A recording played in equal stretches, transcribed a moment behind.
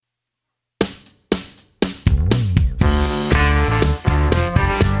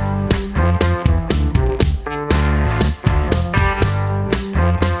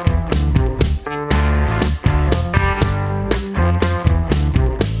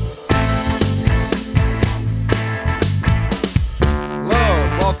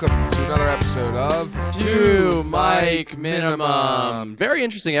episode of Two Mic Minimum. Very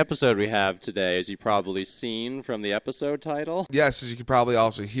interesting episode we have today, as you've probably seen from the episode title. Yes, as you can probably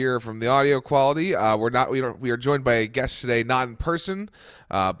also hear from the audio quality, we are joined by a guest today, not in person,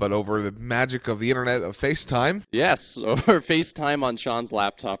 but over the magic of the internet of FaceTime. Yes, or FaceTime on Sean's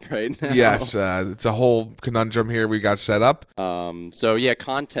laptop right now. Yes, it's a whole conundrum here we got set up.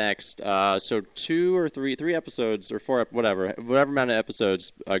 Context. So three episodes or four, whatever amount of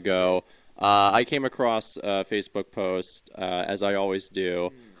episodes ago, I came across a Facebook post, as I always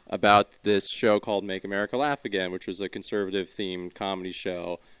do, about this show called Make America Laugh Again, which was a conservative-themed comedy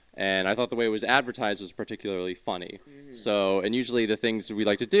show. And I thought the way it was advertised was particularly funny. Mm-hmm. So, and usually the things we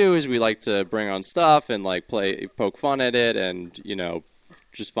like to do is we like to bring on stuff and like poke fun at it and,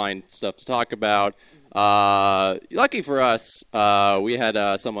 just find stuff to talk about. Lucky for us, we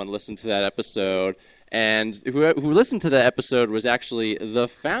had someone listen to that episode, and who listened to the episode was actually the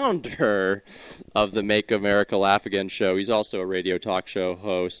founder of the Make America Laugh Again show. He's also a radio talk show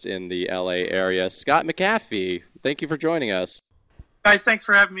host in the LA area. Scott McAfee, thank you for joining us. Guys, thanks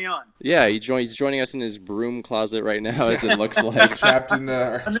for having me on. Yeah, he's joining us in his broom closet right now, as it looks like. Trapped in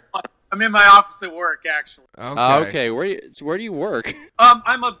the... I'm in my office at work, actually. Okay. Where do you work?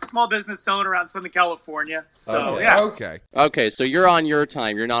 I'm a small business owner out in Southern California, so okay. Yeah. Okay, so you're on your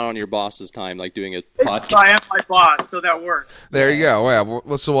time. You're not on your boss's time, like doing a podcast. I am my boss, so that works. There you go. Yeah,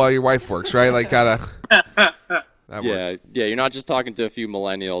 well, so while your wife works, right? Like, gotta... That works. Yeah, you're not just talking to a few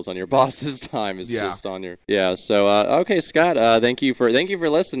millennials on your boss's time. It's just on your... Yeah, so, okay, Scott, thank you for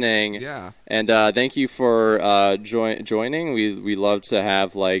listening. Yeah. And thank you for joining. We love to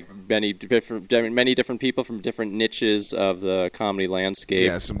have, like, many different people from different niches of the comedy landscape.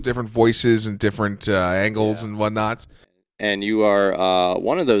 Yeah, some different voices and different angles and whatnot. And you are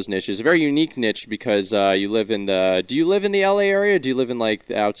one of those niches, a very unique niche, because you live in the... Do you live in the LA area, or do you live in, like,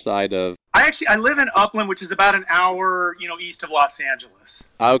 the outside of... I live in Upland, which is about an hour, east of Los Angeles.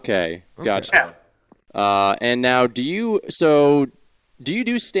 Okay, gotcha. Yeah. And now, do you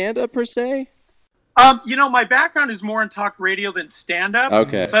do stand-up per se? My background is more in talk radio than stand-up.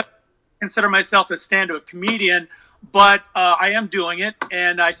 Okay. So I consider myself a stand-up comedian, but I am doing it,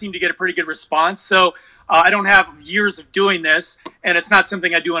 and I seem to get a pretty good response. So I don't have years of doing this, and it's not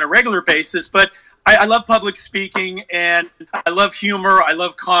something I do on a regular basis, but I love public speaking, and I love humor, I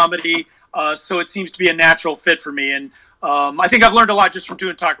love comedy, so it seems to be a natural fit for me. And I think I've learned a lot just from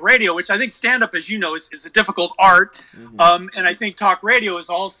doing talk radio, which I think stand-up, as you know, is a difficult art. Mm-hmm. And I think talk radio is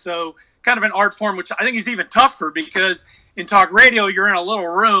also kind of an art form, which I think is even tougher, because in talk radio, you're in a little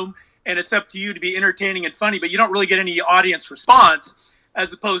room, and it's up to you to be entertaining and funny, but you don't really get any audience response,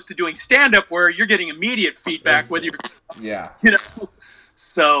 as opposed to doing stand-up, where you're getting immediate feedback, whether you're,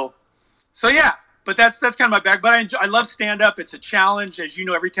 So yeah. But that's kind of my bag. But I love stand-up. It's a challenge. As you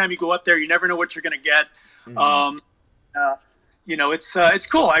know, every time you go up there, you never know what you're going to get. Mm-hmm. It's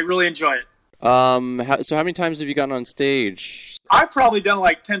cool. I really enjoy it. So how many times have you gotten on stage? I've probably done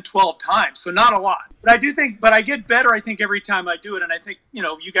like 10, 12 times, so not a lot. But I get better, I think, every time I do it. And I think,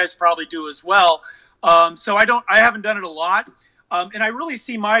 you guys probably do as well. So I haven't done it a lot. And I really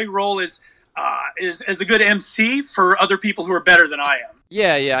see my role as a good MC for other people who are better than I am.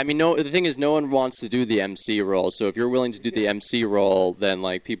 Yeah. I mean, the thing is, no one wants to do the MC role. So if you're willing to do the MC role, then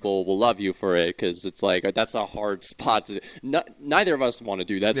like people will love you for it, because it's like that's a hard spot to do. Neither of us want to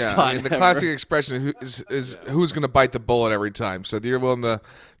do that spot. I mean, the classic expression is who's going to bite the bullet every time. So if you're willing to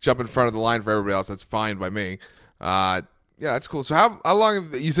jump in front of the line for everybody else, that's fine by me. Yeah, that's cool. So how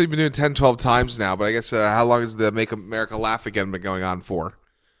long you said you've been doing 10, 12 times now? But I guess how long has the Make America Laugh Again been going on for?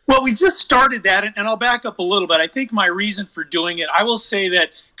 Well, we just started that, and I'll back up a little bit. I think my reason for doing it, I will say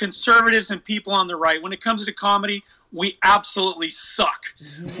that conservatives and people on the right, when it comes to comedy, we absolutely suck.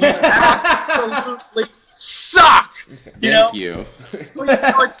 We absolutely suck. Thank you. It's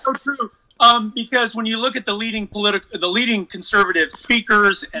so true. Because when you look at the leading conservative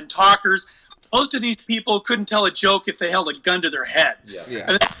speakers and talkers, most of these people couldn't tell a joke if they held a gun to their head. Yeah.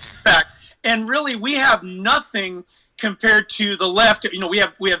 And that's a fact. And really, we have nothing compared to the left. We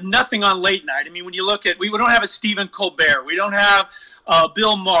have nothing on late night. I mean, when you look at, we don't have a Stephen Colbert. We don't have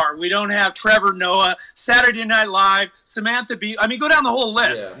Bill Maher. We don't have Trevor Noah, Saturday Night Live, Samantha Bee. I mean, go down the whole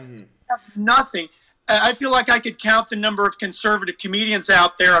list. Yeah. Mm-hmm. We have nothing. I feel like I could count the number of conservative comedians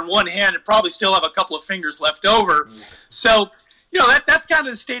out there on one hand and probably still have a couple of fingers left over. Mm-hmm. So, that's kind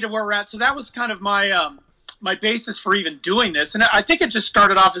of the state of where we're at. So that was kind of my my basis for even doing this. And I think it just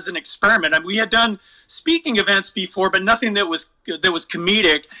started off as an experiment. I mean, we had done speaking events before, but nothing that was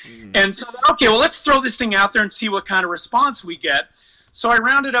comedic. Mm. And so, okay, well, let's throw this thing out there and see what kind of response we get. So I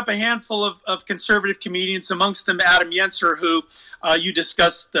rounded up a handful of conservative comedians, amongst them Adam Yenser, who you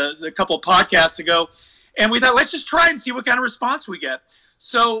discussed the couple of podcasts ago. And we thought, let's just try and see what kind of response we get.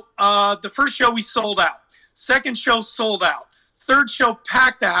 So the first show we sold out. Second show sold out. Third show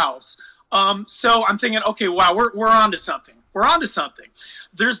packed the house. So I'm thinking, okay, wow, we're on to something. We're on to something.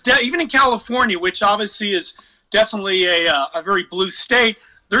 There's even in California, which obviously is definitely a very blue state,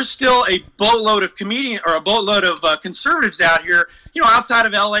 there's still a boatload of conservatives out here. Outside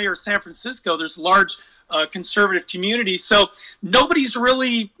of LA or San Francisco, there's large conservative communities. So nobody's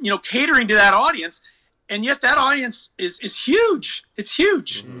really, catering to that audience. And yet that audience is huge. It's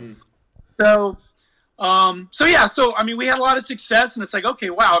huge. Mm-hmm. So we had a lot of success, and it's like, okay,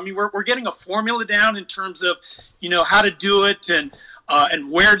 wow. I mean, we're getting a formula down in terms of, how to do it and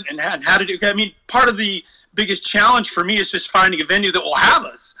where and how to do it. I mean, part of the biggest challenge for me is just finding a venue that will have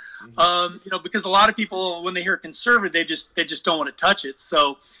us. Mm-hmm. Because a lot of people, when they hear conservative, they just don't want to touch it.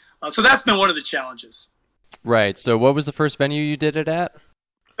 So that's been one of the challenges. Right. So what was the first venue you did it at?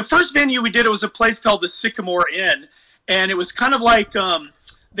 The first venue we did, it was a place called the Sycamore Inn, and it was kind of like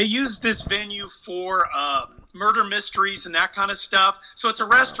they used this venue for murder mysteries and that kind of stuff. So it's a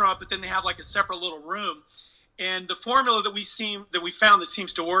restaurant, but then they have like a separate little room. And the formula that we found that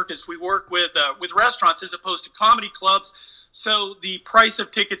seems to work is we work with restaurants as opposed to comedy clubs. So the price of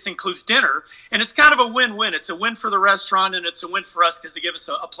tickets includes dinner, and it's kind of a win-win. It's a win for the restaurant, and it's a win for us because they give us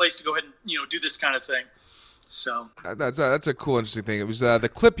a place to go ahead and do this kind of thing. So that's a cool, interesting thing. It was the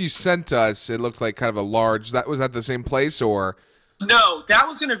clip you sent us. It looked like kind of a large. Was that the same place or? No, that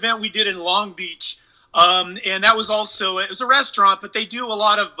was an event we did in Long Beach, and that was also it was a restaurant, but they do a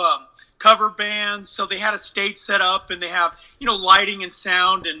lot of cover bands. So they had a stage set up, and they have lighting and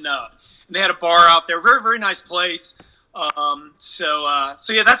sound, and they had a bar out there. Very, very nice place. So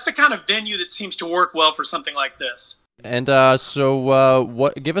yeah, that's the kind of venue that seems to work well for something like this. And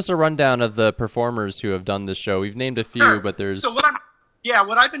give us a rundown of the performers who have done this show. We've named a few, Sure. But there's... So what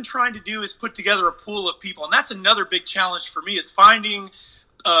I've been trying to do is put together a pool of people, and that's another big challenge for me is finding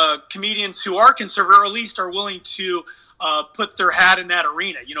comedians who are conservative, or at least are willing to put their hat in that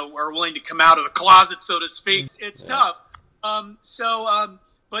arena, are willing to come out of the closet, so to speak. It's tough.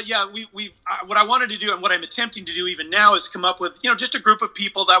 But yeah, what I wanted to do and what I'm attempting to do even now is come up with, just a group of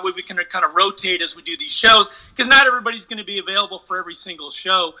people that way we can kind of rotate as we do these shows, because not everybody's going to be available for every single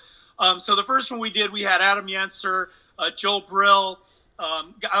show. So the first one we did, we had Adam Yenser, Joel Brill.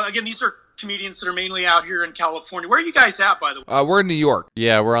 Again, these are comedians that are mainly out here in California. Where are you guys at, by the way? We're in New York.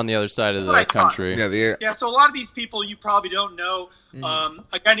 Yeah, we're on the other side of the country. Yeah, so a lot of these people you probably don't know.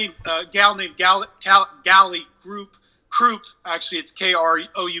 A guy named gal named Gally Kroup, actually it's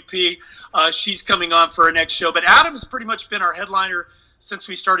Kroup. She's coming on for our next show. But Adam's pretty much been our headliner since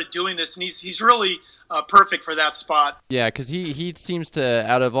we started doing this, and he's really perfect for that spot. Yeah, because he seems to,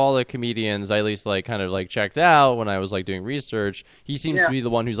 out of all the comedians I at least checked out when I was doing research, he seems to be the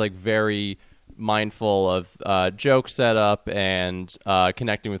one who's very mindful of joke setup and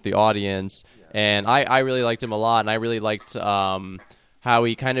connecting with the audience. And I really liked him a lot, and I really liked how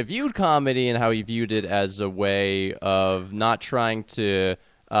he kind of viewed comedy and how he viewed it as a way of not trying to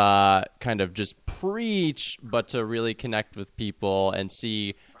kind of just preach, but to really connect with people and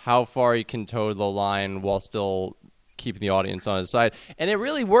see how far he can toe the line while still keeping the audience on his side. And it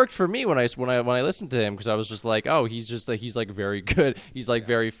really worked for me when I listened to him, because I was just like, oh, he's very good. He's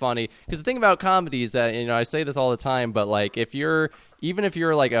very funny. Because the thing about comedy is that, I say this all the time, but if you're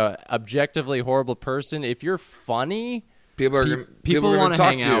a objectively horrible person, if you're funny, people want to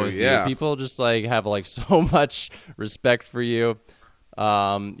hang out with you. People just have so much respect for you.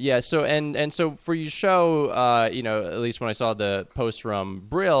 So and so for your show, at least when I saw the post from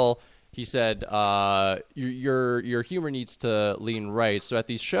Brill, he said your humor needs to lean right. So at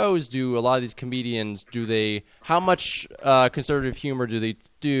these shows, do a lot of these comedians how much conservative humor do they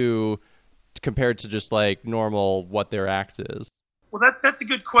do compared to just normal what their act is? Well, that's a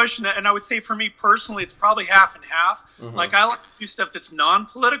good question, and I would say for me personally, it's probably half and half. Mm-hmm. I like to do stuff that's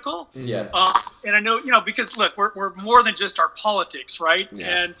non-political. Yes. And I know, because look, we're more than just our politics, right?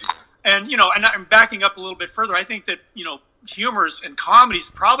 Yeah. And I'm backing up a little bit further. I think that humor's and comedy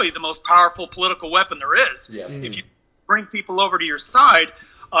is probably the most powerful political weapon there is. Yes. If you bring people over to your side,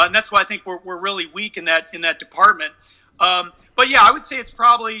 and that's why I think we're really weak in that department. But yeah, I would say it's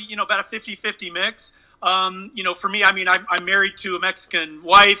probably about a 50-50 mix. For me, I mean, I'm married to a Mexican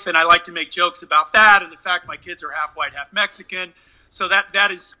wife, and I like to make jokes about that and the fact my kids are half white, half Mexican. So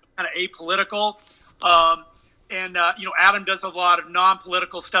that is kind of apolitical. Adam does a lot of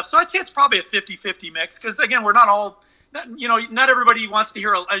non-political stuff. So I'd say it's probably a 50-50 mix, because again, we're not all, not everybody wants to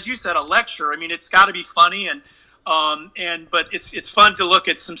hear, as you said, a lecture. I mean, it's got to be funny, and But it's fun to look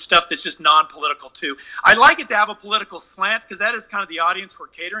at some stuff that's just non-political too. I like it to have a political slant because that is kind of the audience we're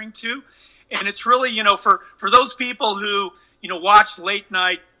catering to, and it's really for those people who watch late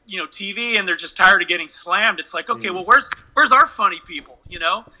night TV and they're just tired of getting slammed. It's like, okay, well, where's our funny people,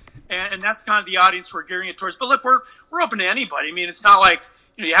 and that's kind of the audience we're gearing it towards. But look, we're open to anybody. I mean, it's not like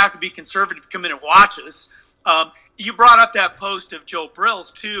you have to be conservative to come in and watch us. You brought up that post of Joe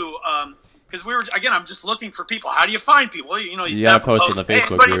Brill's too. Because I'm just looking for people. How do you find people? You gotta post in the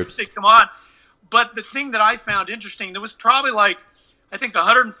Facebook groups. Come on. But the thing that I found interesting, there was probably I think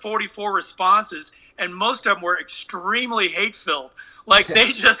 144 responses, and most of them were extremely hate-filled. Like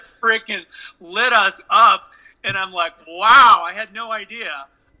they just freaking lit us up, and I'm like, wow, I had no idea.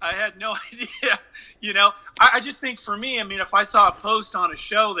 I just think for me, I mean, if I saw a post on a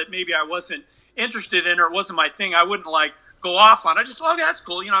show that maybe I wasn't interested in or it wasn't my thing, I wouldn't go off on it. I just, okay, that's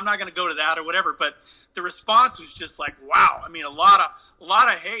cool. I'm not going to go to that or whatever. But the response was just like, wow. I mean, a lot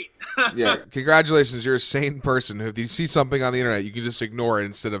of hate. Yeah. Congratulations. You're a sane person. If you see something on the internet, you can just ignore it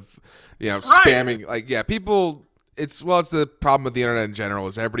instead of, spamming. Right. People, it's the problem with the internet in general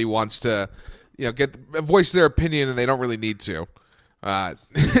is everybody wants to, voice their opinion and they don't really need to.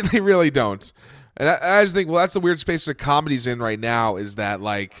 They really don't. And I just think, that's the weird space that comedy's in right now is that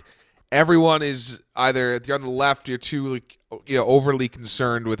everyone is either if you're on the left, you're too overly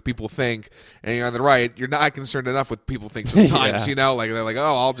concerned with people think, and you're on the right, you're not concerned enough with people think sometimes. Yeah. They're like,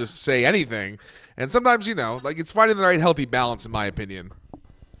 oh, I'll just say anything, and sometimes it's finding the right healthy balance, in my opinion.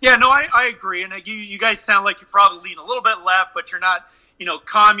 Yeah, no, I agree, and you guys sound like you probably lean a little bit left, but you're not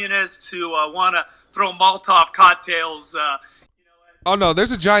communists who want to throw Molotov cocktails. Oh no,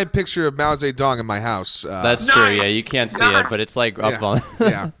 there's a giant picture of Mao Zedong in my house. That's true. Yeah, you can't see it, but it's up on.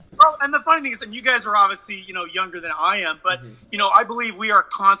 Yeah. Well, and the funny thing is, and you guys are obviously, younger than I am, but, I believe we are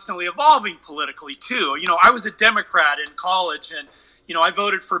constantly evolving politically, too. I was a Democrat in college, and, I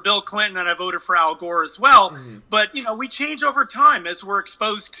voted for Bill Clinton, and I voted for Al Gore as well. But, we change over time as we're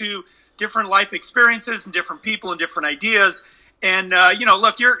exposed to different life experiences and different people and different ideas. And,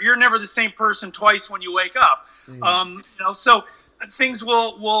 look, you're never the same person twice when you wake up. So things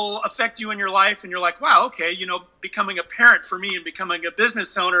will affect you in your life, and you're like, wow, okay, becoming a parent for me and becoming a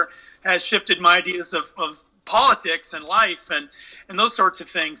business owner has shifted my ideas of politics and life and those sorts of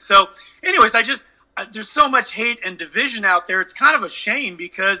things. So anyways, there's so much hate and division out there. It's kind of a shame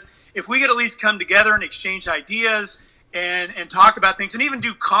because if we could at least come together and exchange ideas and talk about things and even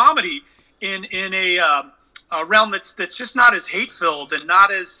do comedy in a realm that's just not as hate-filled and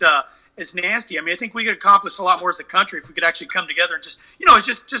not as nasty. I mean, I think we could accomplish a lot more as a country if we could actually come together and just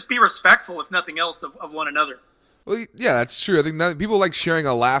be respectful, if nothing else, of one another. Well, yeah, that's true. I think that people like sharing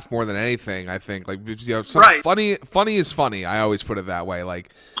a laugh more than anything. I think Right. funny is funny. I always put it that way. One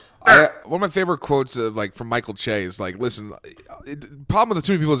of my favorite quotes from Michael Che is listen, the problem with the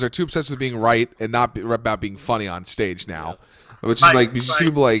too many people is they're too obsessed with being right and not about being funny on stage now. Yes. Which is you see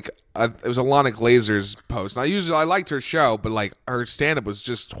people it was Alana Glazer's post. And I liked her show, but her stand-up was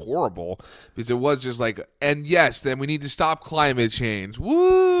just horrible because it was just and yes, then we need to stop climate change.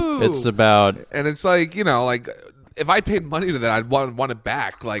 Woo! It's about, and it's if I paid money to that, I'd want it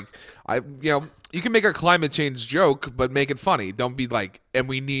back. You can make a climate change joke, but make it funny. Don't be and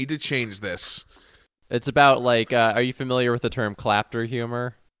we need to change this. It's about are you familiar with the term clapter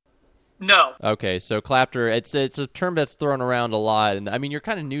humor? No. Okay, so clapter, it's a term that's thrown around a lot, and I mean you're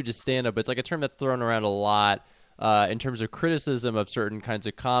kind of new to stand-up, but it's a term that's thrown around a lot in terms of criticism of certain kinds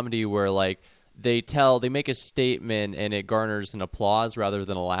of comedy, where they make a statement and it garners an applause rather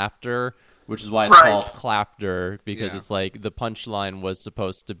than a laughter, which is why it's called clapter, because it's the punchline was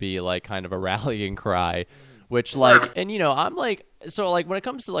supposed to be kind of a rallying cry, which and I'm so when it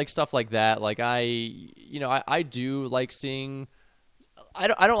comes to stuff like that, I do like seeing.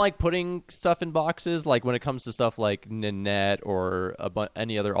 I don't like putting stuff in boxes. When it comes to stuff like Nanette or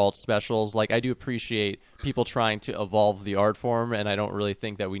any other alt specials, I do appreciate people trying to evolve the art form, and I don't really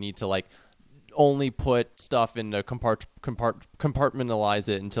think that we need to only put stuff in a compartmentalize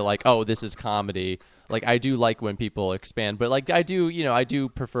it into oh, this is comedy. I do like when people expand, but I do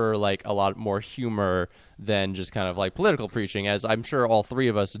prefer a lot more humor than just kind of political preaching, as I'm sure all three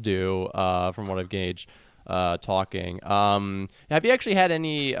of us do from what I've gauged. Talking. Have you actually had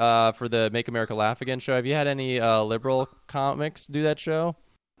any for the Make America Laugh Again show? Have you had any liberal comics do that show?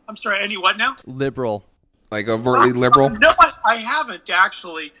 I'm sorry, any what now? Liberal, overtly liberal? No, I haven't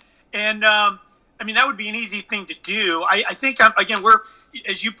actually, and I mean that would be an easy thing to do. I think we're,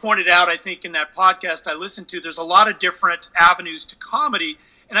 as you pointed out, I think in that podcast I listened to, there's a lot of different avenues to comedy,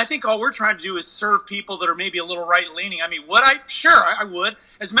 And I think all we're trying to do is serve people that are maybe a little right-leaning. I mean, would I? Sure, I would.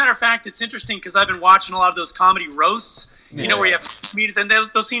 As a matter of fact, it's interesting because I've been watching a lot of those comedy roasts, where you have comedians, and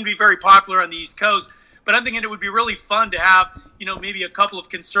those seem to be very popular on the East Coast. But I'm thinking it would be really fun to have, maybe a couple of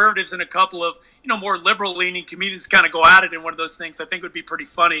conservatives and a couple of, more liberal-leaning comedians kind of go at it in one of those things. I think it would be pretty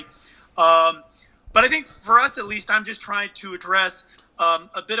funny. But I think for us, at least, I'm just trying to address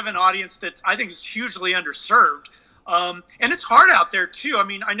a bit of an audience that I think is hugely underserved. And it's hard out there, too. I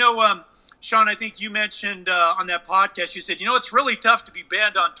mean, I know, Sean, I think you mentioned on that podcast, you said, it's really tough to be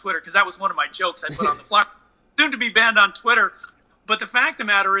banned on Twitter, because that was one of my jokes I put on the fly. Soon to be banned on Twitter. But the fact of the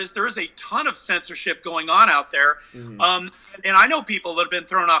matter is there is a ton of censorship going on out there. Mm-hmm. And I know people that have been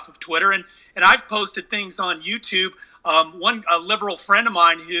thrown off of Twitter. And I've posted things on YouTube. A liberal friend of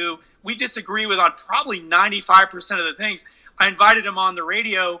mine who we disagree with on probably 95% of the things, I invited him on the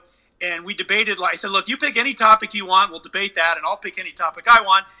radio, and we debated. Like I said, look, you pick any topic you want, we'll debate that, and I'll pick any topic I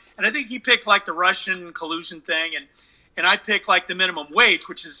want. And I think he picked like the Russian collusion thing, and I picked like the minimum wage,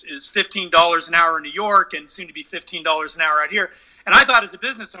 which is $15 an hour in New York and soon to be $15 an hour out here. And I thought, as a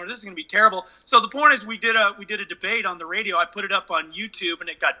business owner, this is going to be terrible. So the point is, we did a debate on the radio. I put it up on YouTube, and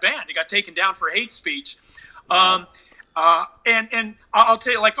it got banned. It got taken down for hate speech. And I'll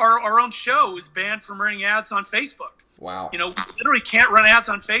tell you, like our own show is banned from running ads on Facebook. Wow. We literally can't run ads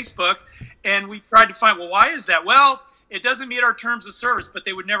on Facebook. And we tried to find, well, why is that? Well, it doesn't meet our terms of service, but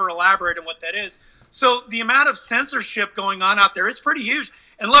they would never elaborate on what that is. So the amount of censorship going on out there is pretty huge.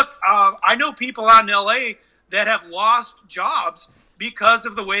 And look, I know people out in LA that have lost jobs because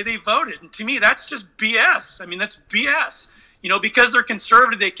of the way they voted. And to me, that's just BS. I mean, that's BS. Because they're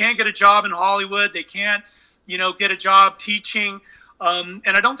conservative, they can't get a job in Hollywood. They can't, get a job teaching. And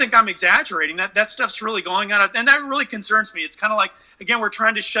I don't think I'm exaggerating. That stuff's really going on. And that really concerns me. It's kind of like, again, we're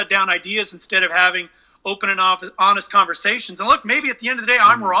trying to shut down ideas instead of having open and honest conversations. And look, maybe at the end of the day,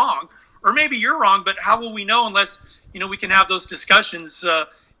 I'm wrong, or maybe you're wrong, but how will we know unless, we can have those discussions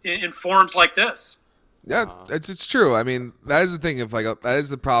in forums like this? Yeah, it's true. I mean, that is the thing. That is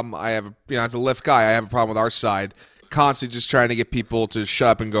the problem I have. As a Lyft guy, I have a problem with our side, constantly just trying to get people to shut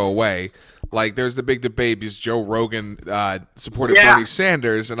up and go away. Like, there's the big debate because Joe Rogan supported Bernie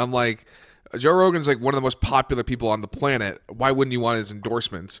Sanders, and I'm like, Joe Rogan's like one of the most popular people on the planet. Why wouldn't you want his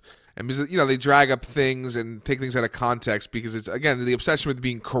endorsements? And because they drag up things and take things out of context because it's, again, the obsession with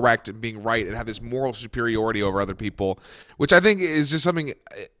being correct and being right and have this moral superiority over other people, which I think is just something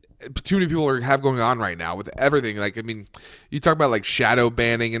too many people have going on right now with everything. Like, I mean, you talk about like shadow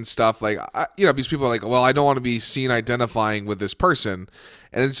banning and stuff. Like, these people are like, well, I don't want to be seen identifying with this person,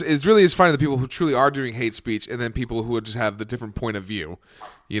 and it's really is finding the people who truly are doing hate speech, and then people who would just have the different point of view.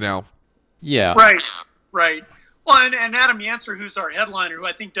 Yeah. Right. Well, and Adam Yancer, who's our headliner, who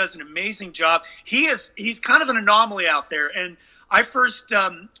I think does an amazing job. He's kind of an anomaly out there, and I first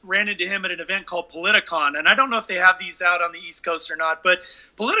ran into him at an event called Politicon, and I don't know if they have these out on the East Coast or not, but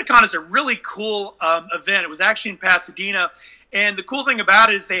Politicon is a really cool event. It was actually in Pasadena, and the cool thing about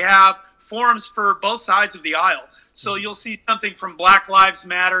it is they have forums for both sides of the aisle. So you'll see something from Black Lives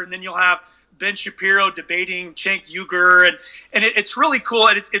Matter, and then you'll have Ben Shapiro debating Cenk Uygur, and it's really cool.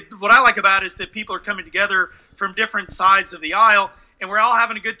 And what I like about it is that people are coming together from different sides of the aisle, and we're all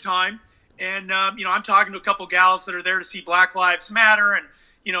having a good time. And, I'm talking to a couple gals that are there to see Black Lives Matter, and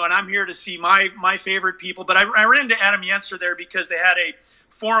I'm here to see my favorite people. But I ran into Adam Yancer there because they had a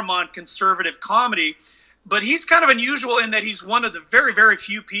forum on conservative comedy. But he's kind of unusual in that he's one of the very, very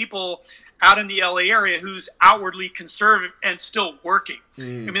few people out in the LA area who's outwardly conservative and still working. I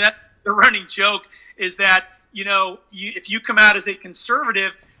mean, that's the running joke is that, if you come out as a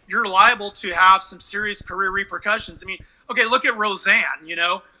conservative, you're liable to have some serious career repercussions. I mean, okay, look at Roseanne,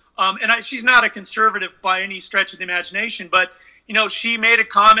 she's not a conservative by any stretch of the imagination, but, she made a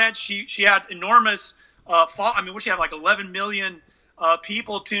comment. She had enormous she had like 11 million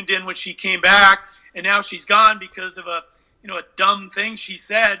people tuned in when she came back, and now she's gone because of a dumb thing she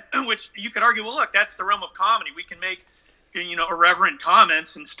said, which you could argue, well, look, that's the realm of comedy. We can make, irreverent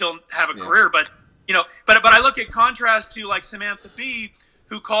comments and still have a career. But, but I look at contrast to like Samantha Bee,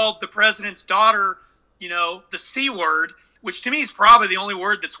 who called the president's daughter, the C word, which to me is probably the only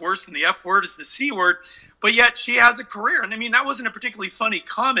word that's worse than the F word is the C word. But yet she has a career. And I mean, that wasn't a particularly funny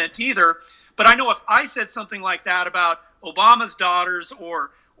comment either. But I know if I said something like that about Obama's daughters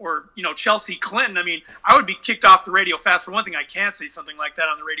or Chelsea Clinton, I mean, I would be kicked off the radio fast. For one thing, I can't say something like that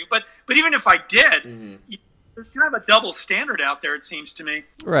on the radio. But even if I did, there's kind of a double standard out there, it seems to me.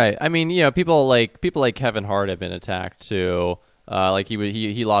 Right. I mean, people like Kevin Hart have been attacked too. Like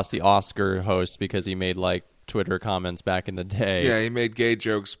he lost the Oscar host because he made like Twitter comments back in the day. Yeah, he made gay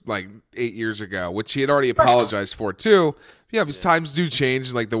jokes like 8 years ago, which he had already apologized for too. Yeah, because times do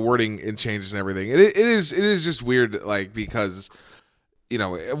change, like the wording it changes and everything. It is just weird, like because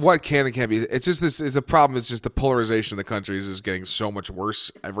what can and can't be. It's just this is a problem. It's just the polarization of the country is just getting so much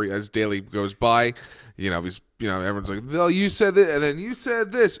worse as daily goes by. Everyone's like, well, you said that, and then you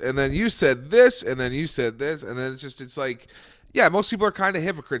said this, and then you said this, and then you said this, and then it's like. Yeah, most people are kind of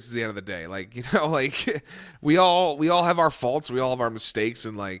hypocrites at the end of the day. Like, like we all have our faults, we all have our mistakes,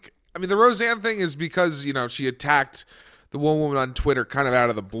 and like, I mean, the Roseanne thing is because she attacked the one woman on Twitter kind of out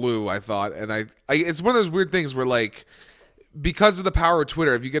of the blue. I thought, and I it's one of those weird things where like, because of the power of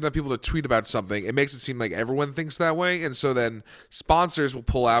Twitter, if you get enough people to tweet about something, it makes it seem like everyone thinks that way, and so then sponsors will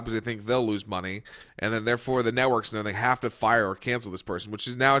pull out because they think they'll lose money, and then therefore the networks know they have to fire or cancel this person, which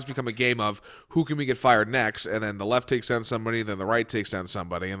is now it's become a game of who can we get fired next, and then the left takes down somebody, then the right takes down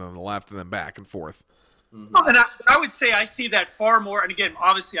somebody, and then the left, and then back and forth. Mm-hmm. And I would say I see that far more, and again,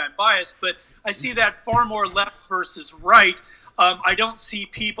 obviously I'm biased, but I see that far more left versus right. I don't see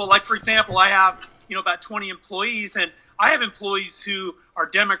people, like for example, I have about 20 employees, and I have employees who are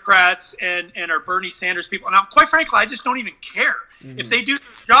Democrats and are Bernie Sanders people. And quite frankly, I just don't even care. Mm-hmm. If they do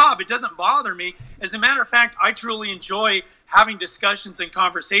their job, it doesn't bother me. As a matter of fact, I truly enjoy having discussions and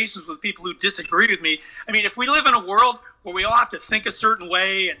conversations with people who disagree with me. I mean, if we live in a world where we all have to think a certain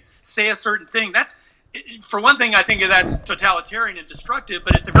way and say a certain thing, that's, for one thing, I think that's totalitarian and destructive,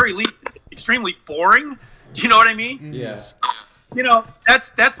 but at the very least, it's extremely boring. Do you know what I mean? Yes.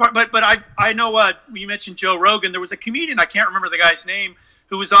 That's part, but I know you mentioned Joe Rogan. There was a comedian, I can't remember the guy's name,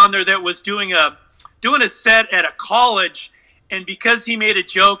 who was on there that was doing a set at a college, and because he made a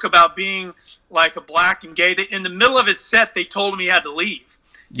joke about being like a black and gay, in the middle of his set they told him he had to leave.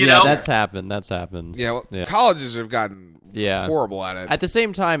 You know? That's happened. Yeah, colleges have gotten horrible at it. At the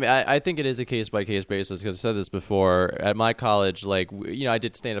same time, I think it is a case-by-case basis, because I said this before. At my college, like, I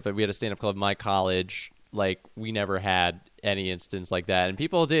did stand-up, and we had a stand-up club at my college. Like, we never had any instance like that, and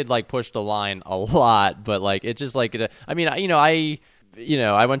people did like push the line a lot, but like it just like I mean, I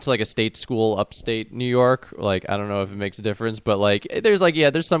went to like a state school upstate New York. Like, I don't know if it makes a difference, but like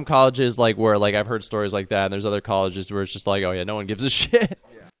there's some colleges like where like I've heard stories like that, and there's other colleges where it's just like, oh yeah, no one gives a shit.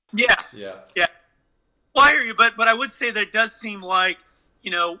 Yeah. Well, I hear you, but I would say that it does seem like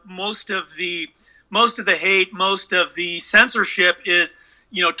most of the hate, most of the censorship is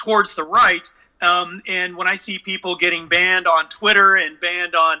towards the right. And when I see people getting banned on Twitter and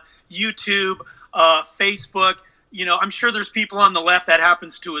banned on YouTube, Facebook, I'm sure there's people on the left that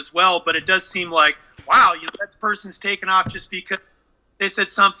happens to as well. But it does seem like, wow, that person's taken off just because they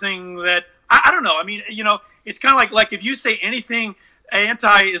said something that I don't know. I mean, it's kind of like if you say anything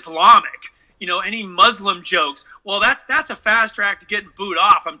anti-Islamic, any Muslim jokes, well, that's a fast track to getting booed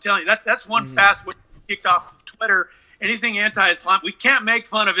off. I'm telling you, that's one fast way kicked off of Twitter. Anything anti-Islam, we can't make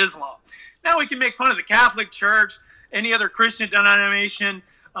fun of Islam. Now we can make fun of the Catholic Church, any other Christian denomination,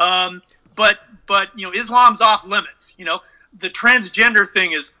 but Islam's off limits. The transgender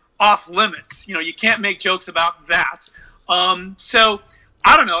thing is off limits. You can't make jokes about that. So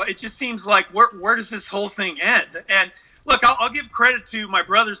I don't know. It just seems like where does this whole thing end? And look, I'll give credit to my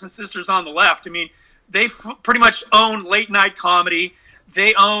brothers and sisters on the left. I mean, they pretty much own late night comedy.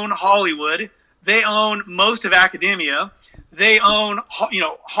 They own Hollywood. They own most of academia. They own,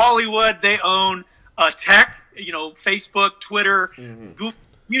 Hollywood. They own tech. Facebook, Twitter, Google,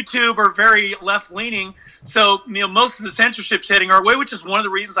 YouTube are very left-leaning. So, most of the censorship's heading our way, which is one of the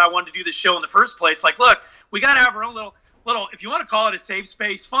reasons I wanted to do this show in the first place. Like, look, we got to have our own little. If you want to call it a safe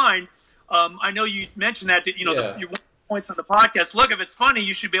space, fine. I know you mentioned that. Your points on the podcast. Look, if it's funny,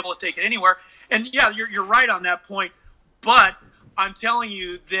 you should be able to take it anywhere. And yeah, you're right on that point. But I'm telling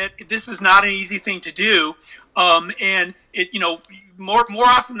you that this is not an easy thing to do. And it, more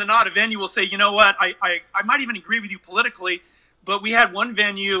often than not, a venue will say, you know what, I might even agree with you politically, but we had one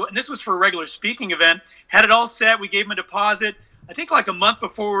venue, and this was for a regular speaking event, had it all set. We gave them a deposit. I think like a month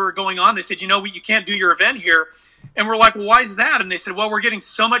before we were going on, they said, you can't do your event here. And we're like, well, why is that? And they said, well, we're getting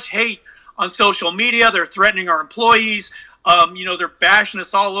so much hate on social media. They're threatening our employees. They're bashing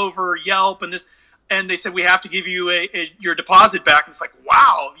us all over Yelp and this. And they said, we have to give you your deposit back. And it's like,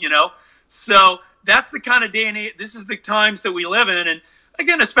 wow, So that's the kind of day and age. This is the times that we live in. And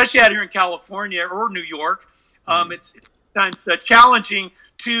again, especially out here in California or New York, it's sometimes challenging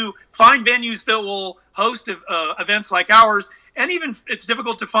to find venues that will host events like ours. And even it's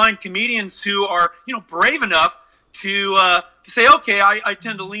difficult to find comedians who are, brave enough to say, okay, I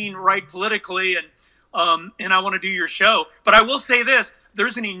tend to lean right politically and I want to do your show. But I will say this.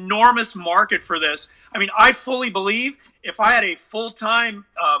 There's an enormous market for this. I mean, I fully believe if I had a full-time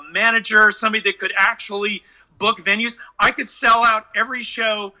manager, somebody that could actually book venues. I could sell out every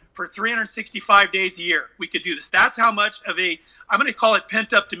show for 365 days a year. We could do this. That's how much of a, I'm going to call it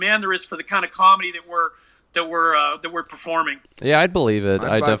pent up demand there is for the kind of comedy that we're performing. Yeah, I'd believe it.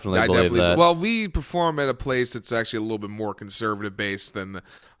 I definitely believe that. Well, we perform at a place that's actually a little bit more conservative based than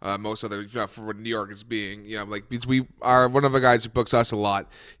most other, for what New York is being. Like, because we are one of the guys who books us a lot.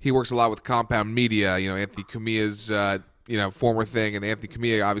 He works a lot with Compound Media. Anthony Cumilla's former thing, and Anthony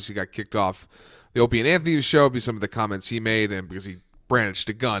Cumilla obviously got kicked off the Opie and Anthony show because some of the comments he made, and because he brandished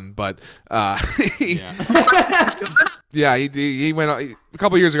a gun. But he went a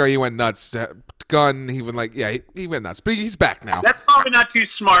couple years ago. He went nuts. Gun. He went he went nuts. But he's back now. That's probably not too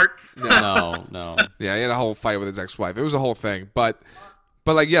smart. No. Yeah, he had a whole fight with his ex-wife. It was a whole thing. But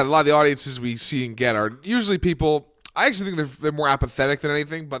a lot of the audiences we see and get are usually people. I actually think they're more apathetic than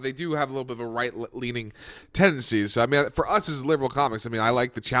anything, but they do have a little bit of a right-leaning tendencies. So, I mean, for us as liberal comics, I mean, I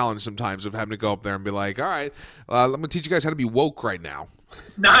like the challenge sometimes of having to go up there and be like, all right, let me teach you guys how to be woke right now.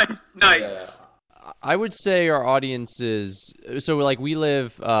 Nice. Yeah. I would say our audience is, so like we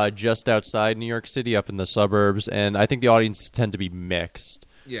live just outside New York City, up in the suburbs, and I think the audience tend to be mixed.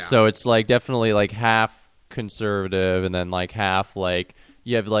 Yeah. So it's like definitely like half conservative and then like half like,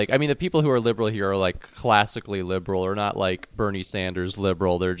 you have like, I mean, the people who are liberal here are like classically liberal, or not like Bernie Sanders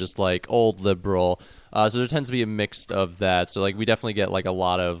liberal. They're just like old liberal. So there tends to be a mix of that. So like we definitely get like a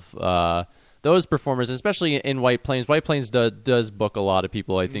lot of those performers, especially in White Plains. White Plains does book a lot of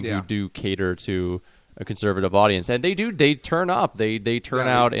people, I think, who do cater to a conservative audience, and they turn up. They turn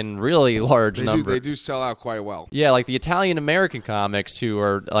out in really large numbers. They do sell out quite well. Yeah, like the Italian American comics, who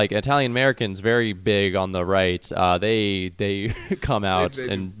are like Italian Americans, very big on the right. They come out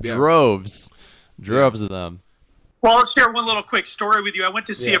in droves of them. Well, I'll share one little quick story with you. I went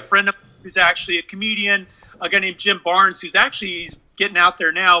to see a friend of mine who's actually a comedian, a guy named Jim Barnes, he's getting out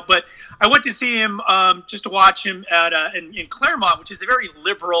there now. But I went to see him just to watch him at in Claremont, which is a very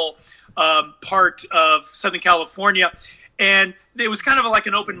liberal part of Southern California. And it was kind of like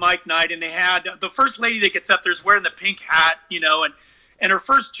an open mic night, and they had the first lady that gets up there is wearing the pink hat, and her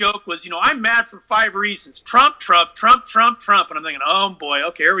first joke was, I'm mad for 5 reasons. Trump, Trump, Trump, Trump, Trump. And I'm thinking, oh boy,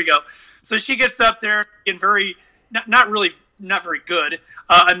 okay, here we go. So she gets up there and not very good.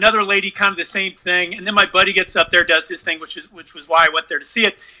 Another lady, kind of the same thing. And then my buddy gets up there, does his thing, which was why I went there to see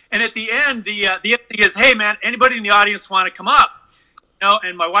it. And at the end, the thing is, hey man, anybody in the audience want to come up?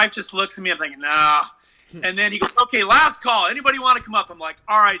 And my wife just looks at me. I'm thinking, nah. And then he goes, okay, last call. Anybody want to come up? I'm like,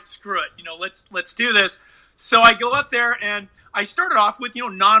 all right, screw it. Let's do this. So I go up there and I started off with,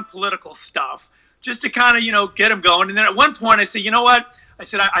 non-political stuff just to kind of, get them going. And then at one point I said, you know what? I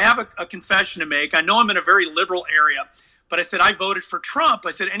said, I have a confession to make. I know I'm in a very liberal area, but I said, I voted for Trump.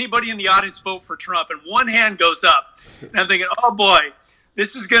 I said, anybody in the audience vote for Trump? And one hand goes up. And I'm thinking, oh boy,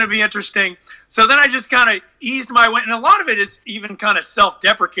 this is going to be interesting. So then I just kind of eased my way. And a lot of it is even kind of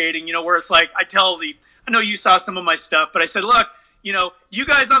self-deprecating, where it's like, I know you saw some of my stuff, but I said, look, you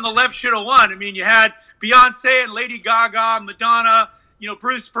guys on the left should have won. I mean, you had Beyonce and Lady Gaga, Madonna,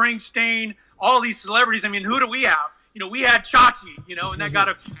 Bruce Springsteen, all these celebrities. I mean, who do we have? We had Chachi, and that got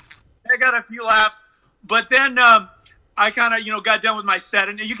a few laughs. But then I kind of, got done with my set,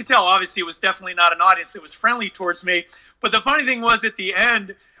 and you could tell, obviously, it was definitely not an audience that was friendly towards me. But the funny thing was, at the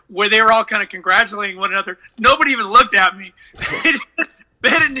end, where they were all kind of congratulating one another, nobody even looked at me. They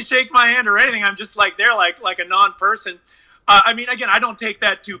didn't shake my hand or anything. I'm just like there, like a non-person. I mean, again, I don't take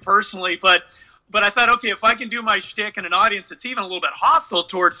that too personally, but I thought, okay, if I can do my shtick in an audience that's even a little bit hostile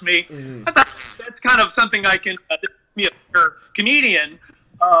towards me, I thought that's kind of something I can be a better comedian.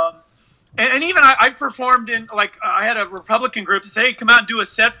 And even I've performed in, I had a Republican group that said, hey, come out and do a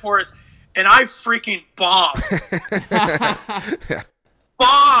set for us. And I freaking bombed.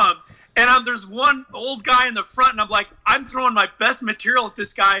 Bombed. And there's one old guy in the front, and I'm like, I'm throwing my best material at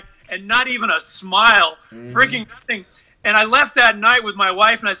this guy, and not even a smile. Freaking nothing. And I left that night with my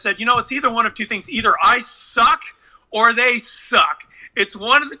wife, and I said, it's either one of two things. Either I suck or they suck. It's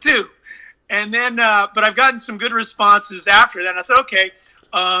one of the two. And then, but I've gotten some good responses after that. And I thought, okay,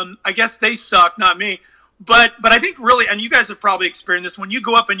 I guess they suck, not me. But I think really, and you guys have probably experienced this, when you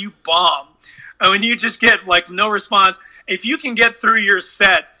go up and you bomb, when you just get no response, if you can get through your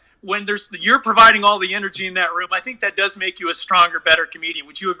set, when you're providing all the energy in that room, I think that does make you a stronger, better comedian.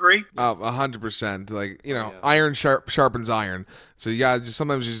 Would you agree? 100%. Iron sharpens iron. So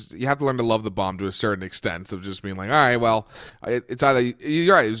sometimes you have to learn to love the bomb to a certain extent of just being like, all right, well, it's either,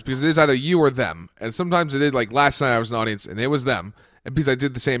 you're right, because it is either you or them. And sometimes it is, like last night I was in an audience and it was them. and because I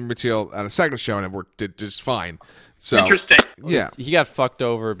did the same material at a second show and it did just fine. So Interesting. yeah, He got fucked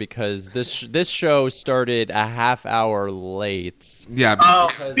over because this show started a half hour late. yeah. Oh,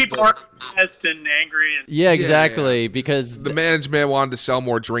 Because people the- are pissed and angry. And Yeah, exactly. Because The management wanted to sell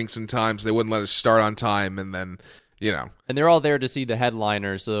more drinks in time, so they wouldn't let us start on time, and then and they're all there to see the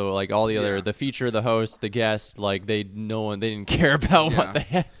headliner, so like all the other the feature, the host, the guest, like they didn't care about what they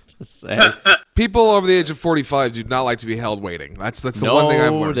had to say. people over the age of 45 do not like to be held waiting. That's the No, one thing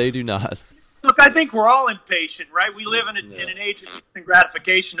I've learned. they do not. look, I think we're all impatient, right? We live in an age of instant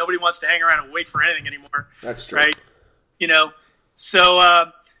gratification. Nobody wants to hang around and wait for anything anymore. That's true. Right?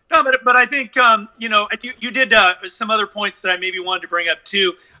 So no, but I think you did some other points that I maybe wanted to bring up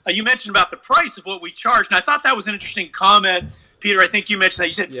too. You mentioned about the price of what we charge, and I thought that was an interesting comment, Peter. I think you mentioned that.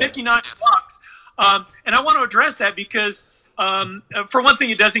 You said $59, and I want to address that because, for one thing,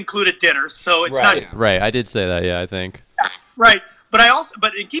 it does include a dinner, so it's not Right, I did say that. Yeah, I think. right.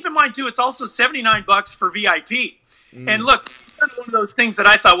 But keep in mind too, it's also $79 for VIP. And look, it's one of those things that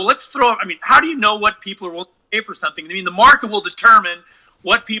I thought, well, let's throw. I mean, how do you know what people are willing to pay for something? I mean, the market will determine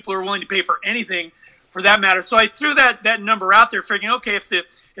what people are willing to pay for anything, for that matter. So I threw that number out there, figuring, okay, if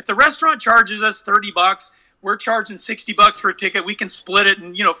the restaurant charges us $30, we're charging $60 for a ticket. We can split it,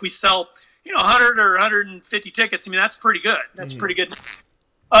 and if we sell 100 or 150 tickets, I mean that's pretty good. That's pretty good.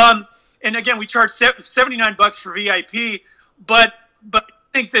 And again, we charge $79 for VIP, but I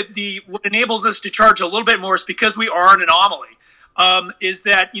think that what enables us to charge a little bit more is because we are an anomaly. Is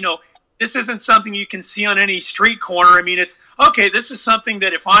that this isn't something you can see on any street corner. I mean, it's okay. This is something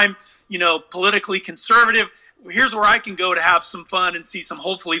that if I'm politically conservative, here's where I can go to have some fun and see some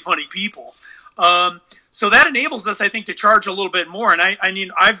hopefully funny people. So that enables us, I think, to charge a little bit more. And I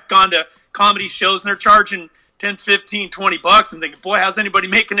mean, I've gone to comedy shows and they're charging $10, $15, $20 and thinking, boy, how's anybody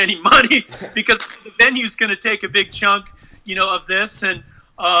making any money? Because the venue's going to take a big chunk, of this. And,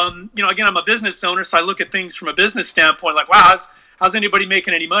 again, I'm a business owner, so I look at things from a business standpoint, like, wow, how's anybody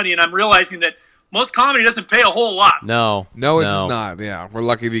making any money? And I'm realizing that most comedy doesn't pay a whole lot. No, it's not. Yeah, we're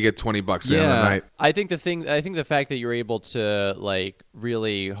lucky to get $20 in on the night. I think the fact that you're able to like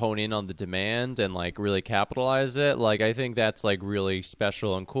really hone in on the demand and like really capitalize it, like I think that's like really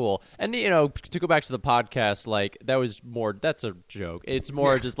special and cool. And to go back to the podcast, like that's a joke. It's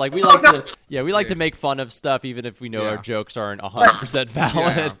more just like we like to make fun of stuff even if we know our jokes aren't 100%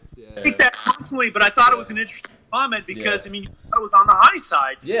 valid. I think that personally, but I thought it was an interesting comment because I mean, you thought it was on the high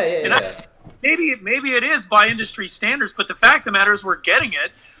side. Maybe it is by industry standards, but the fact of the matter is we're getting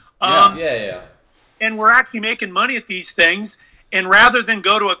it. And we're actually making money at these things. And rather than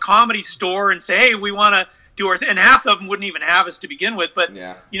go to a comedy store and say, hey, we want to do our and half of them wouldn't even have us to begin with. But,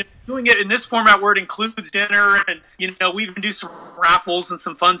 doing it in this format where it includes dinner and, we even do some raffles and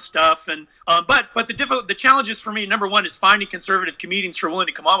some fun stuff. And but the challenges for me, number one, is finding conservative comedians who are willing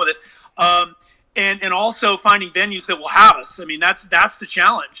to come on with us. And also finding venues that will have us. I mean, that's the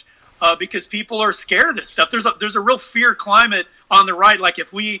challenge. Because people are scared of this stuff. There's a real fear climate on the right. Like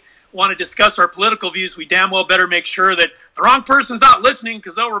if we want to discuss our political views, we damn well better make sure that the wrong person's not listening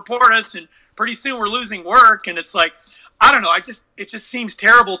because they'll report us, and pretty soon we're losing work. And it's like, I don't know. It just seems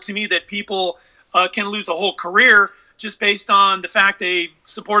terrible to me that people can lose a whole career just based on the fact they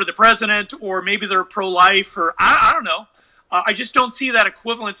supported the president, or maybe they're pro-life, or I don't know. I just don't see that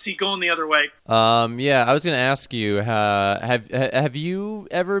equivalency going the other way. Yeah, I was going to ask you, have you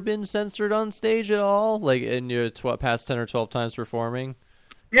ever been censored on stage at all, like in your past 10 or 12 times performing?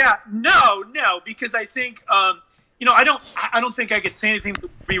 Yeah, no, because I think, I don't think I could say anything that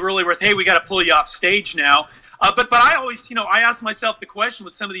would be really worth, hey, we got to pull you off stage now. But I always, I ask myself the question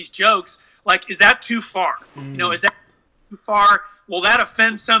with some of these jokes, like, is that too far? Is that too far? Will that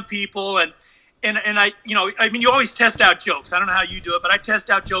offend some people? And I, I mean, you always test out jokes. I don't know how you do it, but I test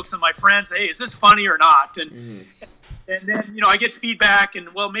out jokes on my friends. Hey, is this funny or not? And then, I get feedback, and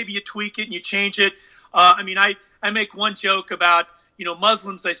well, maybe you tweak it and you change it. I mean, I make one joke about,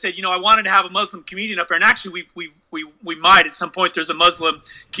 Muslims. I said, I wanted to have a Muslim comedian up there, and actually we might at some point. There's a Muslim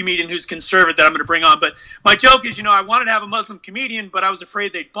comedian who's conservative that I'm going to bring on. But my joke is, I wanted to have a Muslim comedian, but I was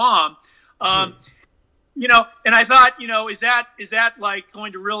afraid they'd bomb. And I thought, is that like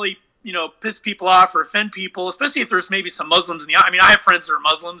going to really piss people off or offend people, especially if there's maybe some Muslims in the. I mean, I have friends that are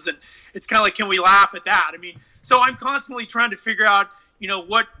Muslims, and it's kind of like, can we laugh at that? I mean, so I'm constantly trying to figure out,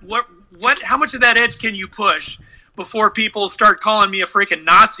 how much of that edge can you push before people start calling me a freaking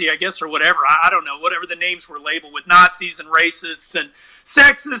Nazi, I guess, or whatever. I don't know, whatever the names were labeled with, Nazis and racists and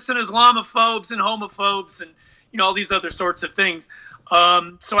sexists and Islamophobes and homophobes and all these other sorts of things.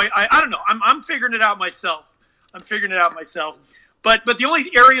 So I don't know. I'm figuring it out myself. But the only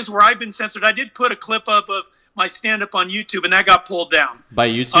areas where I've been censored, I did put a clip up of my stand-up on YouTube, and that got pulled down. By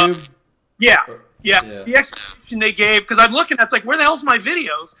YouTube? Yeah. The explanation they gave, because I'm looking, it's like, where the hell's my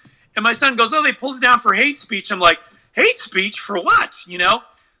videos? And my son goes, oh, they pulled it down for hate speech. I'm like, hate speech for what?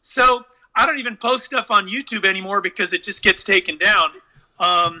 So I don't even post stuff on YouTube anymore because it just gets taken down.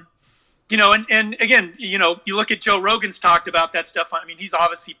 And again, you look at Joe Rogan's talked about that stuff. I mean, he's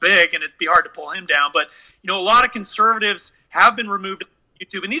obviously big, and it'd be hard to pull him down. But a lot of conservatives have been removed from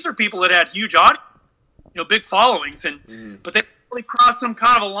YouTube, and these are people that had huge audience, big followings, but they really crossed some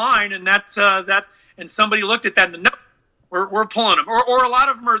kind of a line, and that's that. And somebody looked at that and no, we're pulling them, or a lot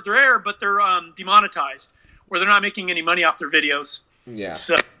of them are there, but they're demonetized, where they're not making any money off their videos. Yeah.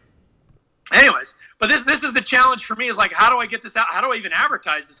 So, anyways, but this is the challenge for me, is like, how do I get this out? How do I even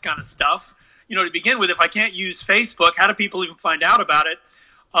advertise this kind of stuff? To begin with, if I can't use Facebook, how do people even find out about it?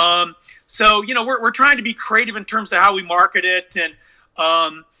 So we're trying to be creative in terms of how we market it, and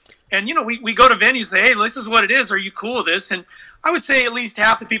we go to venues and say, hey, this is what it is. Are you cool with this? And I would say at least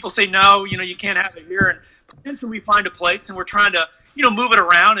half the people say no. You can't have it here. And potentially we find a place, and we're trying to move it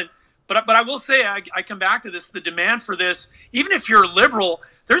around. But I will say, I come back to this, the demand for this. Even if you're liberal,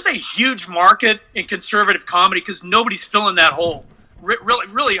 there's a huge market in conservative comedy because nobody's filling that hole.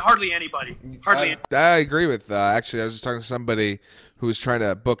 Really, hardly anybody. I agree with. Actually, I was just talking to somebody who was trying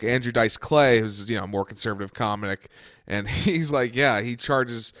to book Andrew Dice Clay, who's a more conservative comic, and he's like, yeah, he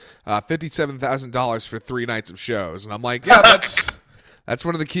charges $57,000 for 3 nights of shows, and I'm like, yeah, that's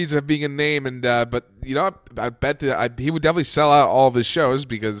one of the keys of being a name, and but I bet that he would definitely sell out all of his shows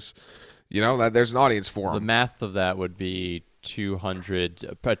because that there's an audience for him. The math of that would be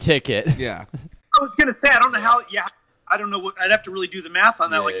 $200 per ticket. Yeah, I was gonna say, I don't know how. Yeah. I don't know what I'd have to really do the math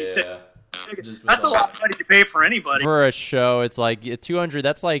on that, like you said. That's a lot of money to pay for anybody. For a show, it's like $200.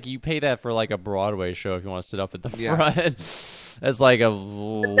 That's like you pay that for like a Broadway show if you want to sit up at the front. That's like a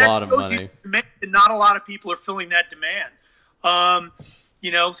lot of money. Not a lot of people are filling that demand.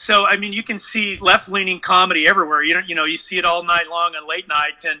 So I mean, you can see left-leaning comedy everywhere. You see it all night long on late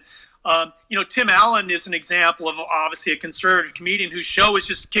night, and Tim Allen is an example of obviously a conservative comedian whose show was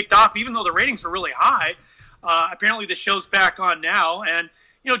just kicked off, even though the ratings were really high. Apparently the show's back on now and,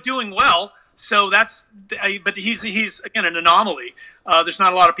 doing well. So but he's again, an anomaly. There's